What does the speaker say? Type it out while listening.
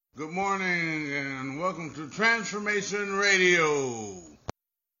Good morning and welcome to Transformation Radio.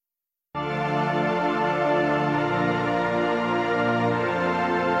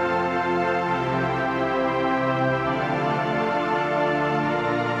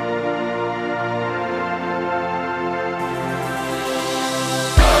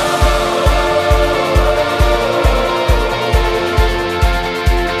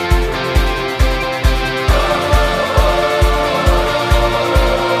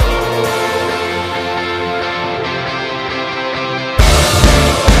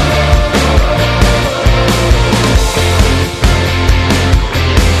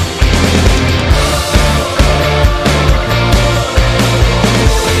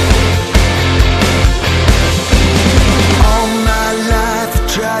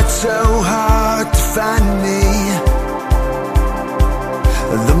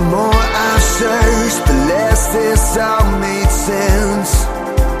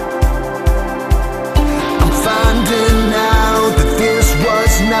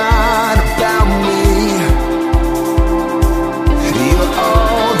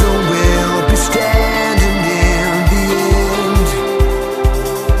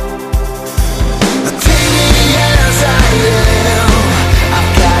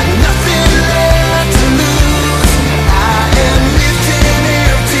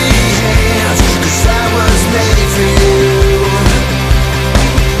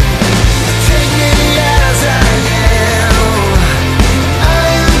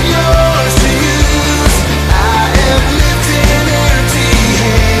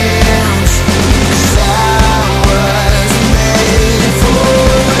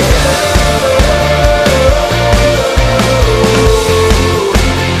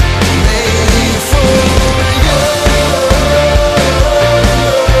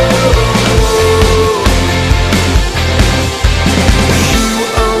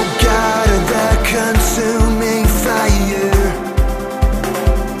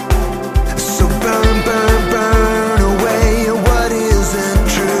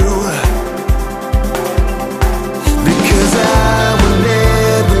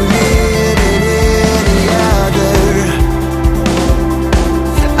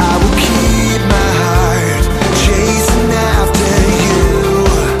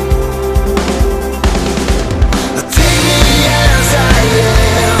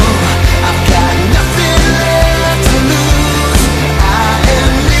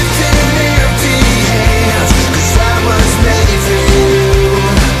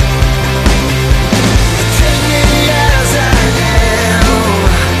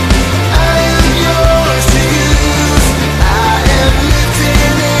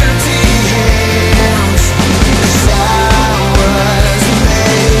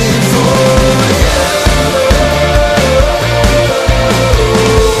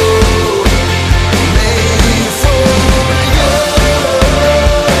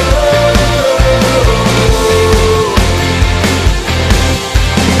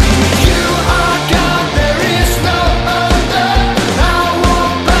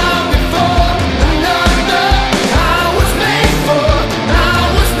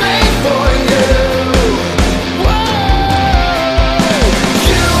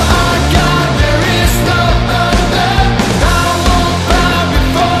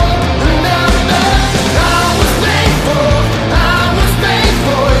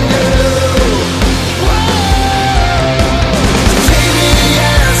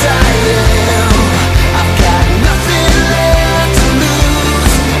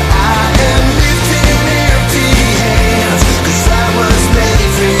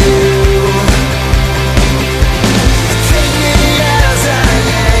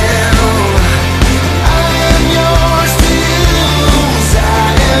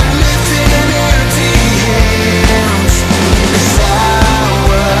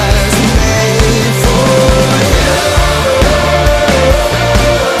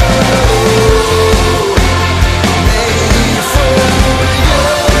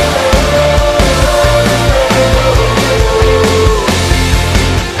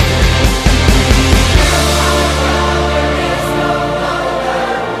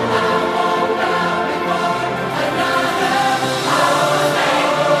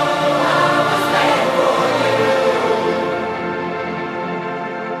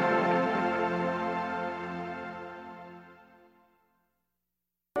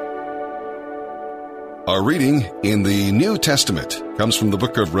 Our reading in the New Testament comes from the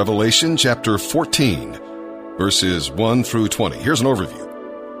book of Revelation, chapter 14, verses 1 through 20. Here's an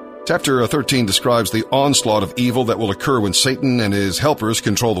overview. Chapter 13 describes the onslaught of evil that will occur when Satan and his helpers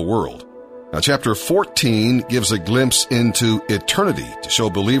control the world. Now, chapter 14 gives a glimpse into eternity to show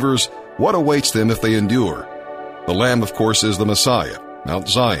believers what awaits them if they endure. The Lamb, of course, is the Messiah. Mount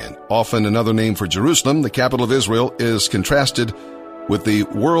Zion, often another name for Jerusalem, the capital of Israel, is contrasted with the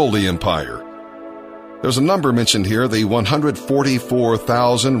worldly empire. There's a number mentioned here. The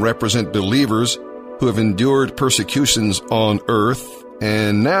 144,000 represent believers who have endured persecutions on earth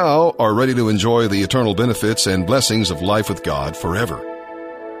and now are ready to enjoy the eternal benefits and blessings of life with God forever.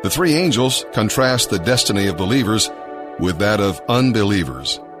 The three angels contrast the destiny of believers with that of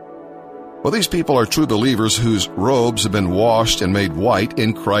unbelievers. Well, these people are true believers whose robes have been washed and made white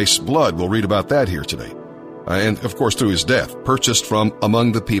in Christ's blood. We'll read about that here today. And, of course, through his death, purchased from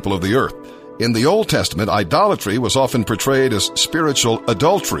among the people of the earth. In the Old Testament, idolatry was often portrayed as spiritual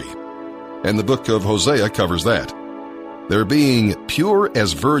adultery, and the book of Hosea covers that. Their being pure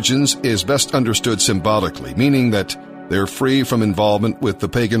as virgins is best understood symbolically, meaning that they're free from involvement with the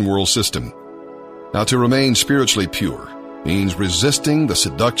pagan world system. Now, to remain spiritually pure means resisting the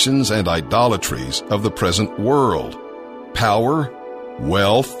seductions and idolatries of the present world, power,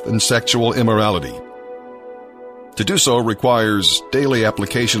 wealth, and sexual immorality. To do so requires daily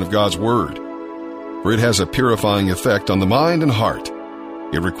application of God's Word, for it has a purifying effect on the mind and heart.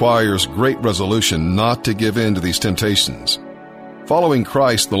 It requires great resolution not to give in to these temptations. Following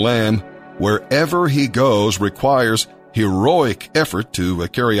Christ the Lamb, wherever he goes, requires heroic effort to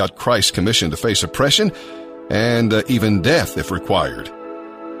carry out Christ's commission to face oppression and even death if required.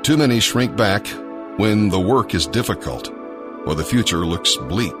 Too many shrink back when the work is difficult or the future looks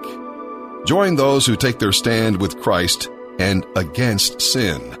bleak. Join those who take their stand with Christ and against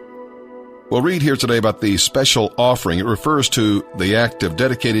sin. We'll read here today about the special offering. It refers to the act of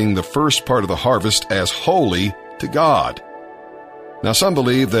dedicating the first part of the harvest as holy to God. Now, some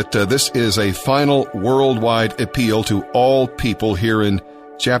believe that this is a final worldwide appeal to all people here in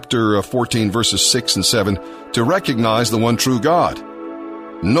chapter 14, verses 6 and 7, to recognize the one true God.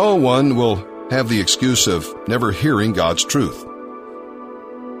 No one will have the excuse of never hearing God's truth.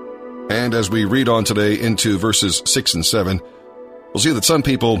 And as we read on today into verses 6 and 7, we'll see that some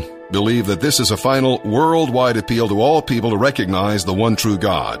people believe that this is a final worldwide appeal to all people to recognize the one true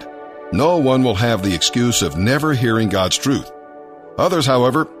God. No one will have the excuse of never hearing God's truth. Others,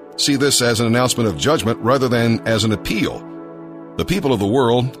 however, see this as an announcement of judgment rather than as an appeal. The people of the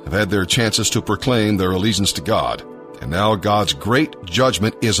world have had their chances to proclaim their allegiance to God, and now God's great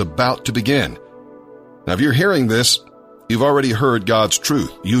judgment is about to begin. Now, if you're hearing this, you've already heard God's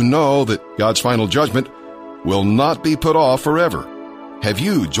truth. You know that God's final judgment will not be put off forever. Have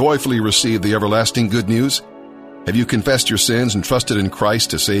you joyfully received the everlasting good news? Have you confessed your sins and trusted in Christ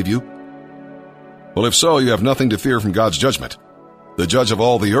to save you? Well, if so, you have nothing to fear from God's judgment. The judge of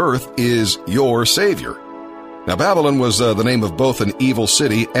all the earth is your Savior. Now, Babylon was the name of both an evil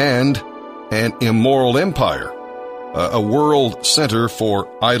city and an immoral empire, a world center for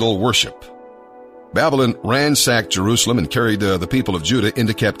idol worship. Babylon ransacked Jerusalem and carried the people of Judah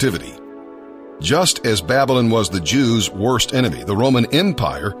into captivity. Just as Babylon was the Jews' worst enemy, the Roman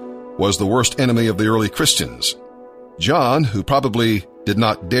Empire was the worst enemy of the early Christians. John, who probably did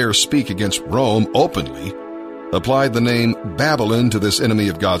not dare speak against Rome openly, applied the name Babylon to this enemy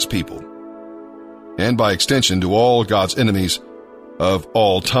of God's people, and by extension to all God's enemies of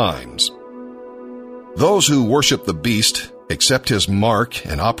all times. Those who worship the beast, accept his mark,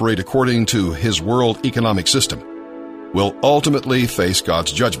 and operate according to his world economic system will ultimately face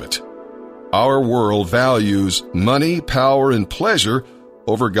God's judgment. Our world values money, power, and pleasure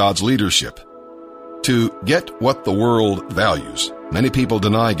over God's leadership. To get what the world values, many people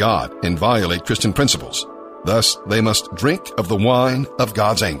deny God and violate Christian principles. Thus, they must drink of the wine of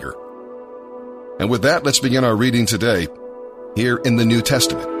God's anger. And with that, let's begin our reading today here in the New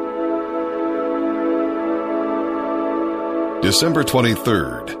Testament. December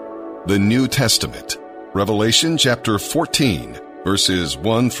 23rd, the New Testament, Revelation chapter 14, verses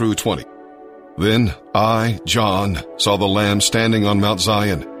 1 through 20. Then I, John, saw the Lamb standing on Mount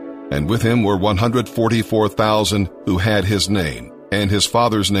Zion, and with him were 144,000 who had his name and his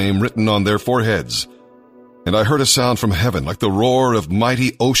Father's name written on their foreheads. And I heard a sound from heaven like the roar of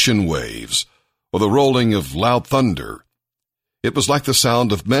mighty ocean waves, or the rolling of loud thunder. It was like the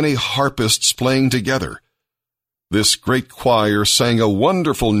sound of many harpists playing together. This great choir sang a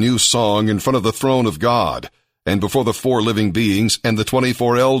wonderful new song in front of the throne of God, and before the 4 living beings and the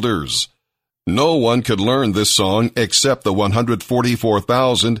 24 elders. No one could learn this song except the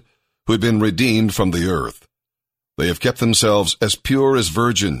 144,000 who had been redeemed from the earth. They have kept themselves as pure as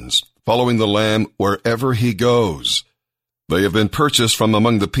virgins, following the Lamb wherever he goes. They have been purchased from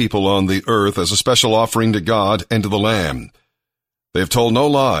among the people on the earth as a special offering to God and to the Lamb. They have told no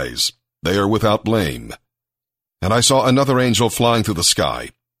lies. they are without blame. And I saw another angel flying through the sky,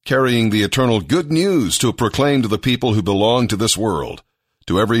 carrying the eternal good news to proclaim to the people who belong to this world,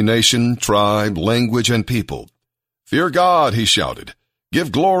 to every nation, tribe, language, and people. Fear God, he shouted.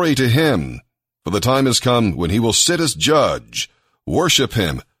 Give glory to him, for the time has come when he will sit as judge. Worship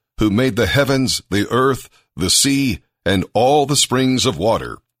him who made the heavens, the earth, the sea, and all the springs of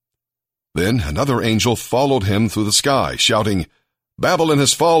water. Then another angel followed him through the sky, shouting, Babylon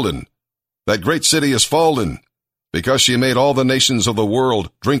has fallen. That great city has fallen, because she made all the nations of the world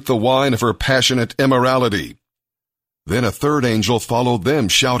drink the wine of her passionate immorality. Then a third angel followed them,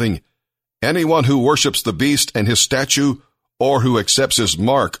 shouting, Anyone who worships the beast and his statue, or who accepts his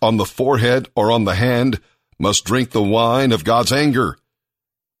mark on the forehead or on the hand, must drink the wine of God's anger.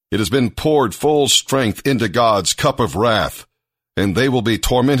 It has been poured full strength into God's cup of wrath, and they will be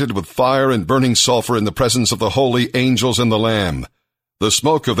tormented with fire and burning sulfur in the presence of the holy angels and the Lamb. The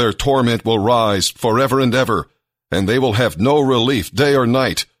smoke of their torment will rise forever and ever, and they will have no relief day or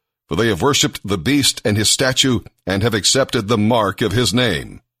night, for they have worshipped the beast and his statue and have accepted the mark of his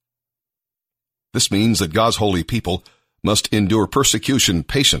name. This means that God's holy people must endure persecution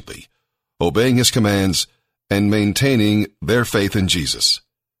patiently, obeying his commands and maintaining their faith in Jesus.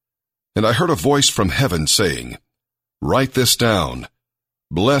 And I heard a voice from heaven saying, Write this down.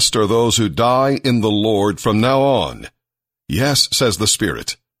 Blessed are those who die in the Lord from now on. Yes, says the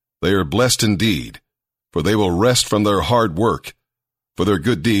Spirit, they are blessed indeed, for they will rest from their hard work, for their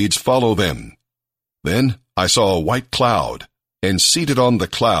good deeds follow them. Then I saw a white cloud, and seated on the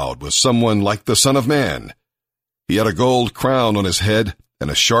cloud was someone like the Son of Man. He had a gold crown on his head and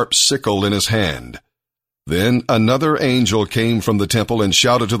a sharp sickle in his hand. Then another angel came from the temple and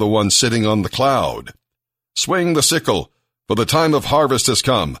shouted to the one sitting on the cloud, Swing the sickle, for the time of harvest has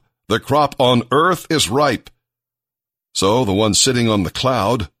come. The crop on earth is ripe. So the one sitting on the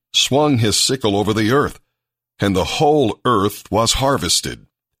cloud swung his sickle over the earth, and the whole earth was harvested.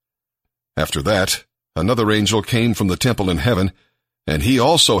 After that, another angel came from the temple in heaven, and he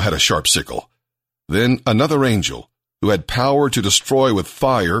also had a sharp sickle. Then another angel, who had power to destroy with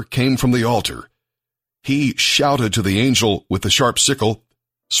fire, came from the altar. He shouted to the angel with the sharp sickle,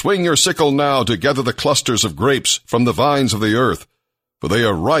 Swing your sickle now to gather the clusters of grapes from the vines of the earth, for they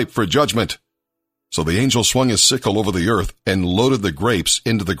are ripe for judgment. So the angel swung his sickle over the earth and loaded the grapes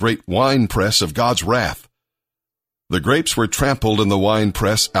into the great winepress of God's wrath. The grapes were trampled in the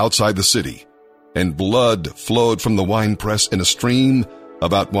winepress outside the city, and blood flowed from the winepress in a stream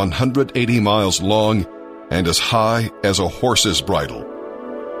about 180 miles long and as high as a horse's bridle.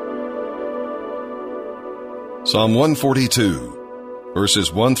 Psalm 142,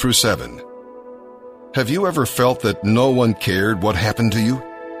 verses 1 through 7. Have you ever felt that no one cared what happened to you?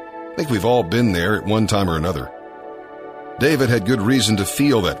 I think we've all been there at one time or another. David had good reason to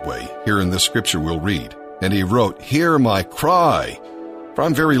feel that way, here in this scripture we'll read. And he wrote, Hear my cry, for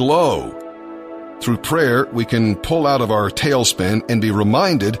I'm very low. Through prayer, we can pull out of our tailspin and be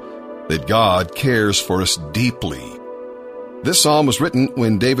reminded that God cares for us deeply. This psalm was written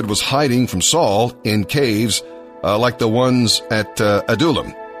when David was hiding from Saul in caves like the ones at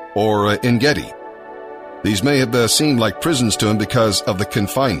Adullam or En Gedi. These may have seemed like prisons to him because of the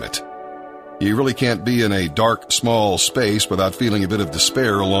confinement. You really can't be in a dark, small space without feeling a bit of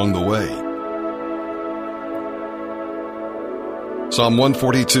despair along the way. Psalm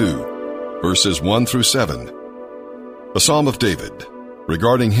 142, verses 1 through 7. A psalm of David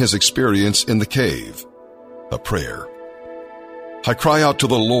regarding his experience in the cave. A prayer. I cry out to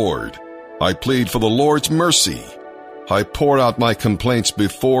the Lord. I plead for the Lord's mercy. I pour out my complaints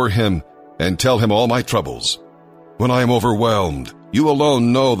before him and tell him all my troubles. When I am overwhelmed, you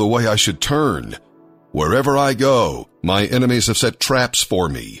alone know the way I should turn. Wherever I go, my enemies have set traps for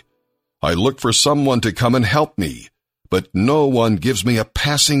me. I look for someone to come and help me, but no one gives me a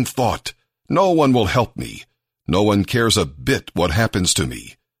passing thought. No one will help me. No one cares a bit what happens to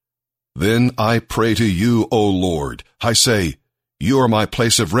me. Then I pray to you, O Lord. I say, you are my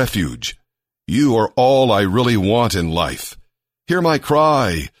place of refuge. You are all I really want in life. Hear my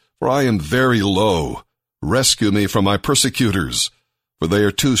cry, for I am very low. Rescue me from my persecutors, for they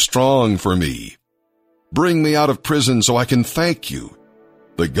are too strong for me. Bring me out of prison so I can thank you.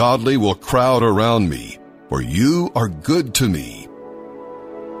 The godly will crowd around me, for you are good to me.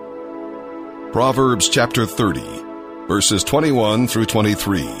 Proverbs chapter 30, verses 21 through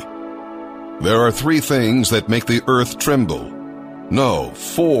 23. There are 3 things that make the earth tremble. No,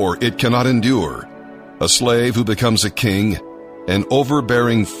 4 it cannot endure. A slave who becomes a king, an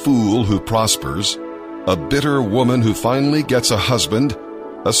overbearing fool who prospers, a bitter woman who finally gets a husband,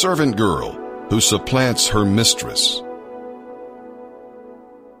 a servant girl who supplants her mistress.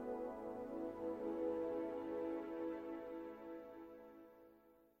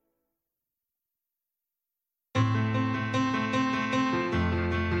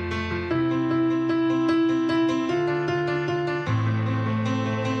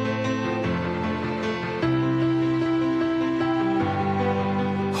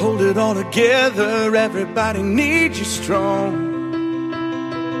 hold it all together, everybody needs you strong.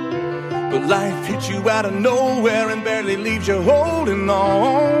 But life hits you out of nowhere and barely leaves you holding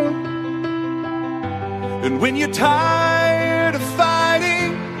on. And when you're tired of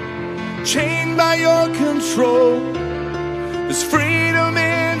fighting, chained by your control, there's freedom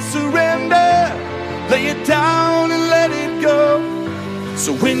in surrender. Lay it down and let it go.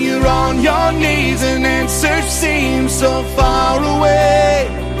 So when you're on your knees and answers seem so far away,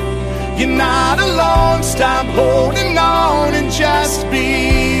 you're not alone. Stop holding on and just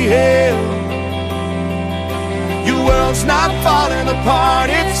be held. Your world's not falling apart,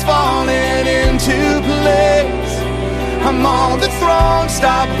 it's falling into place. I'm on the throne.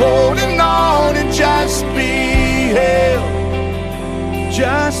 Stop holding on and just be held.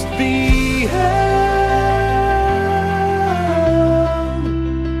 Just be held.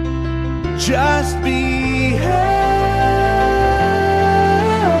 Just be held.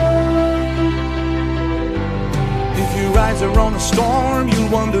 If your eyes are on a storm, you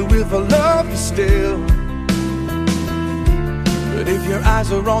wonder if I love you still. But if your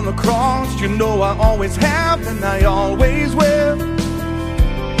eyes are on the cross, you know I always have and I always will.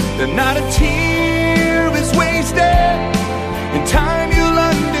 Then not a tear is wasted. In time you'll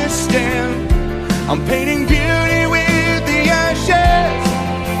understand. I'm painting beauty with the ashes.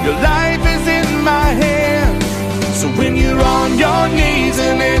 Your life is in my hands. So when you're on your knees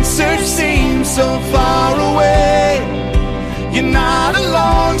and answers seem so far away, you're not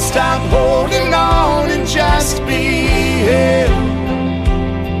alone. Stop holding on and just be held.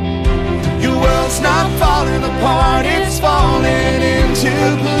 Your world's not falling apart, it's falling into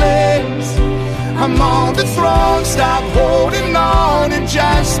place. I'm on the throne. Stop holding on and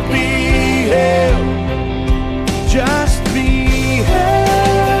just be held. Just be held.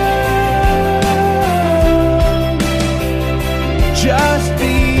 Just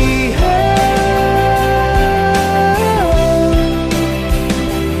be held.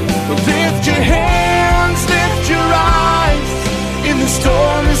 Lift your hands, lift your eyes. In the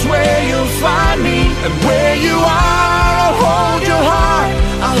storm is where you'll find me. And where you are, I'll hold your heart.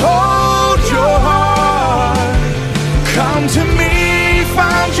 I'll hold your heart. Come to me,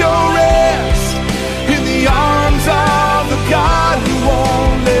 find your rest in the arms of the God who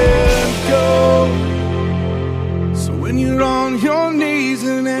won't let go. So when you're on your knees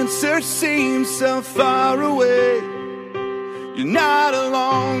and answers seem so far away, you're not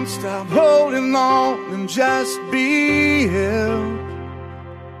alone. Stop holding on and just be held.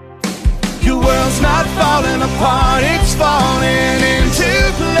 Your world's not falling apart, it's falling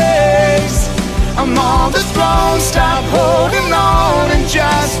into place. I'm on the throne. Stop holding on and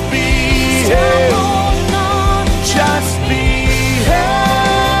just be held. Just be held.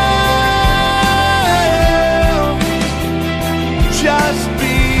 Just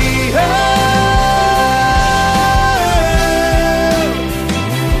be held.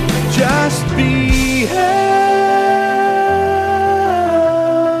 Just be held.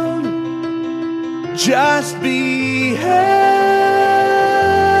 Just be held.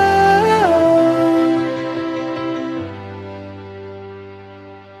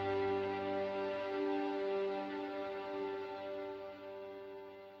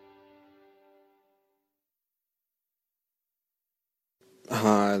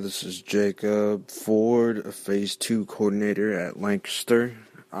 Hi, this is Jacob Ford, a Phase 2 coordinator at Lancaster.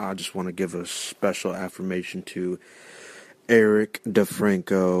 I just want to give a special affirmation to Eric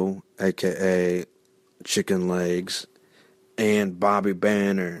DeFranco, aka Chicken Legs, and Bobby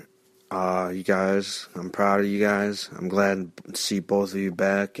Banner. You guys, I'm proud of you guys. I'm glad to see both of you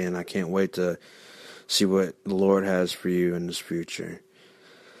back, and I can't wait to see what the Lord has for you in this future.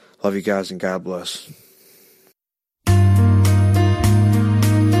 Love you guys, and God bless.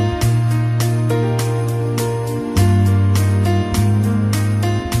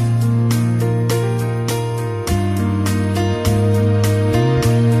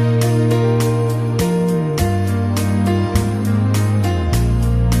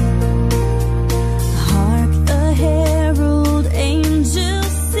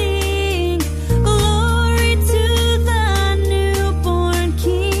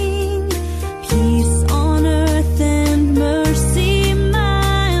 Peace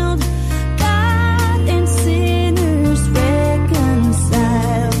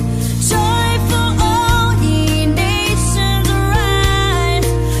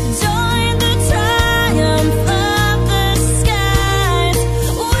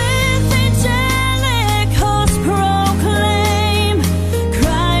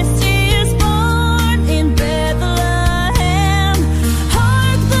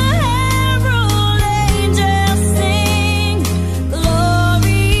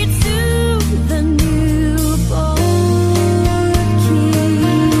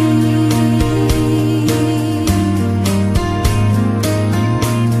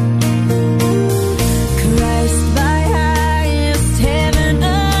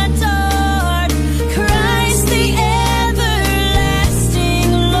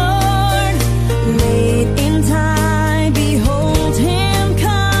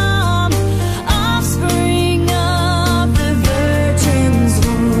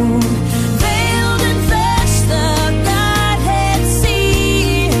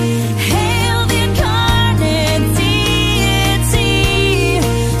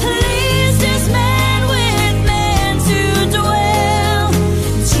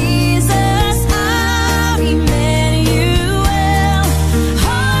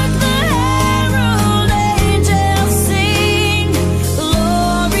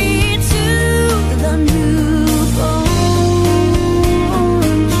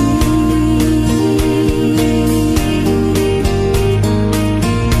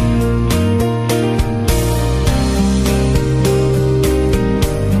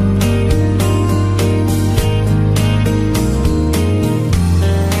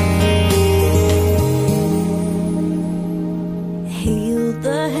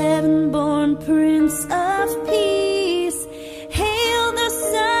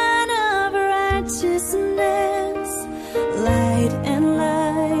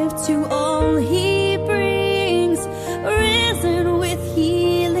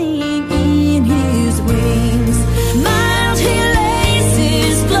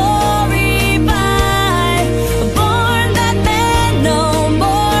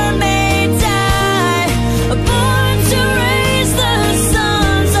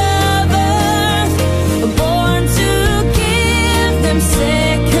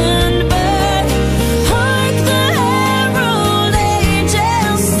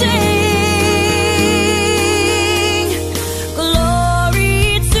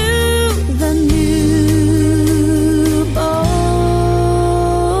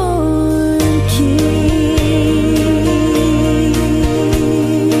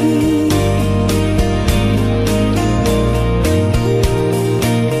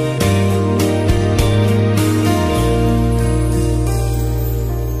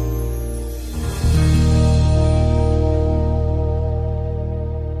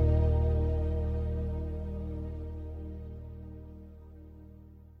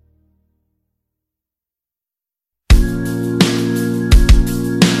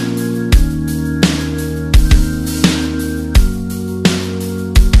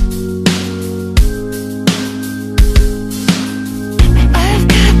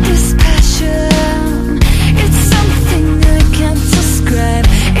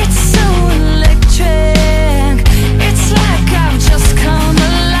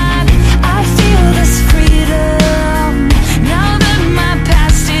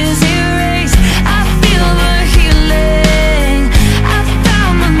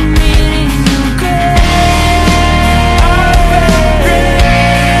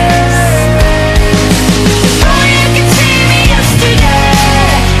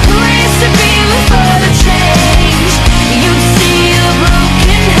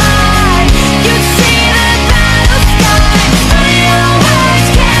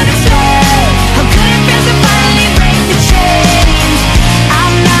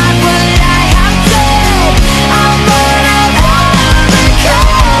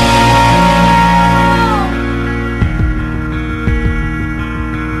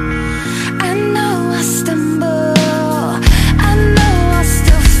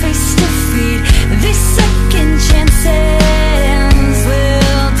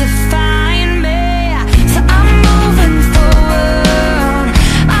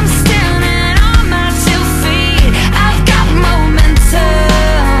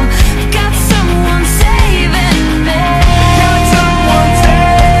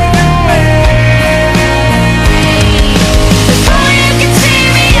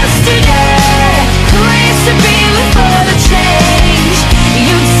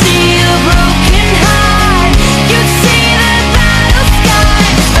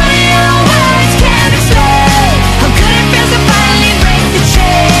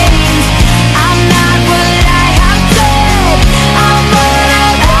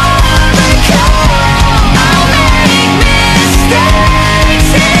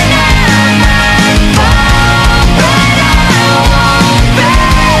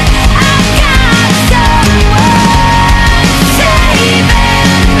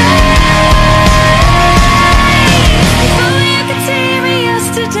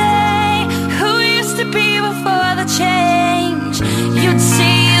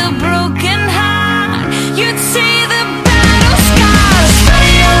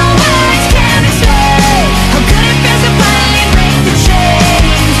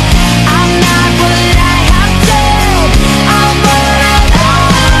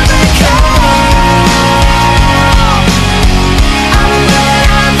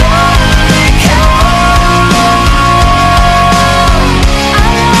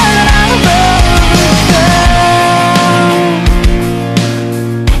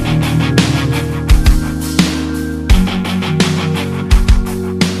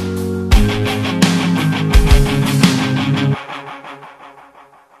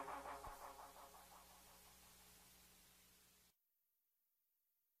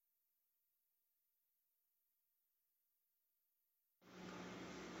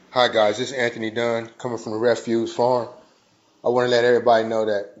Hi guys, this is Anthony Dunn coming from the Refuge Farm. I want to let everybody know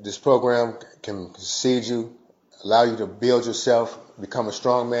that this program can seed you, allow you to build yourself, become a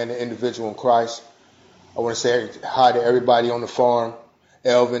strong man and individual in Christ. I want to say hi to everybody on the farm,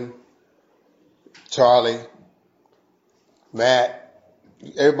 Elvin, Charlie, Matt,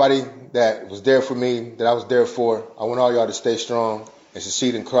 everybody that was there for me, that I was there for. I want all y'all to stay strong and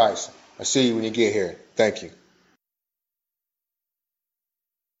succeed in Christ. I'll see you when you get here. Thank you.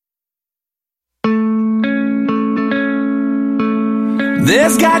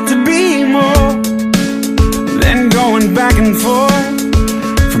 There's got to be more than going back and forth,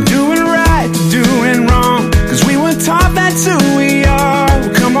 from doing right to doing wrong, 'cause we were taught that's who we are.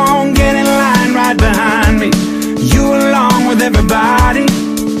 Well, come on, get in line right behind me, you along with everybody,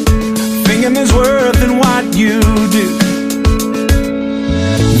 thinking there's worth in what you do.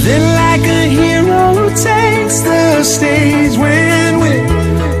 Then like a hero takes the stage when we're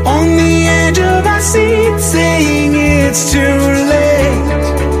on the edge of our seat, saying it's too late.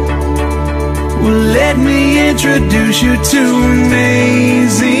 Well, let me introduce you to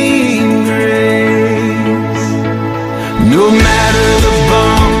Amazing Grace. No matter the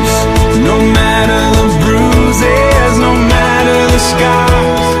bumps, no matter the bruises, no matter the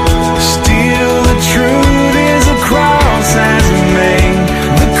scars, still the truth is the cross has made,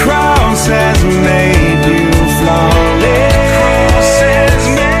 the cross has made you flawless.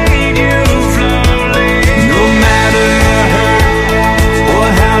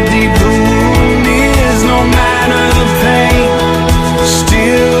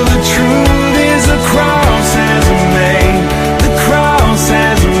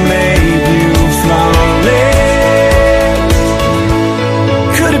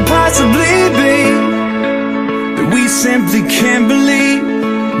 Simply can't believe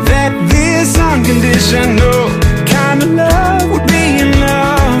that this unconditional kind of love would be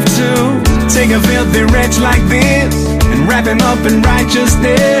enough to take a filthy wretch like this and wrap him up in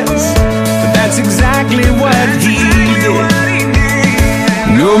righteousness. But that's exactly what he did.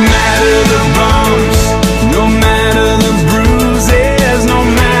 No matter the bumps, no matter the bruises, no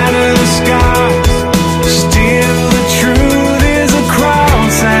matter the scars, still the truth is the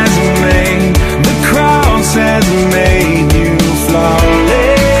cross has made, the cross has made you flawless.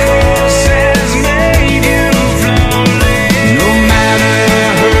 Has made you flawless. No matter the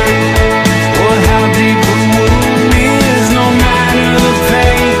hurt or how deep the wound is, no matter the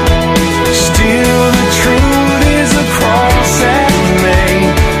pain, still the truth is the cross has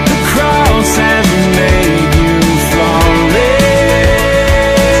made, the cross has made you flawless.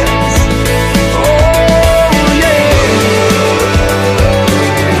 Oh yeah.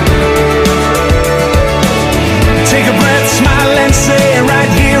 Take a breath, smile and say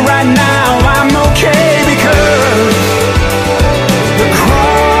right here, right now, I'm okay, because the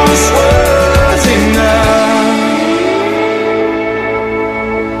cross was enough.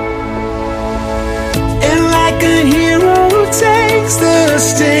 And like a hero takes the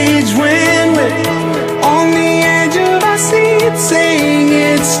stage when we're on the edge of our seat, saying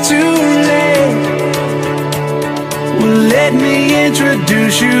it's too late. Well, let me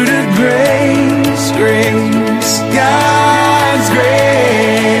introduce you to grace, grace, God's grace.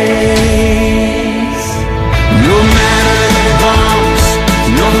 No matter the bumps,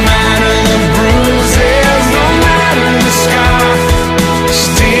 no matter the bruises, no matter the scars,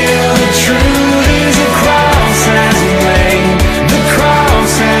 still the truth is the cross has made, the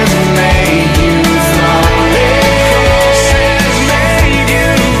cross has made you flawless. Has made you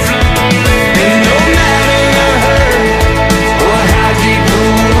flawless. And no matter the hurt or how deep the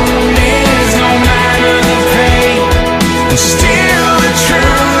wound is, no matter the pain, still the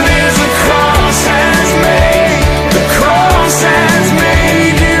truth is the cross has made, the cross has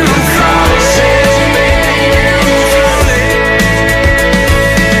made you, the cross has made you flawless.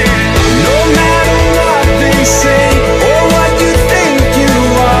 No matter what they say or what you think you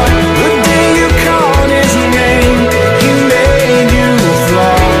are, the day you called his name, he made you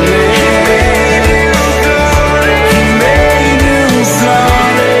flawless. He made you flawless. He made you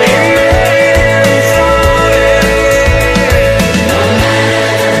flawless. He made you flawless. No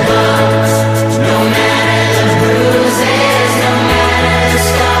matter the bumps, no matter the bruises, no matter the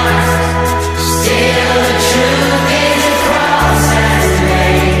scars, still the truth is the cross has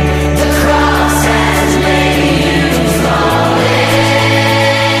made, the cross has made you flawless.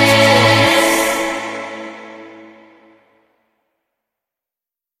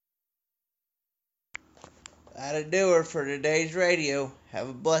 That'll do her for today's radio. Have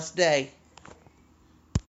a blessed day.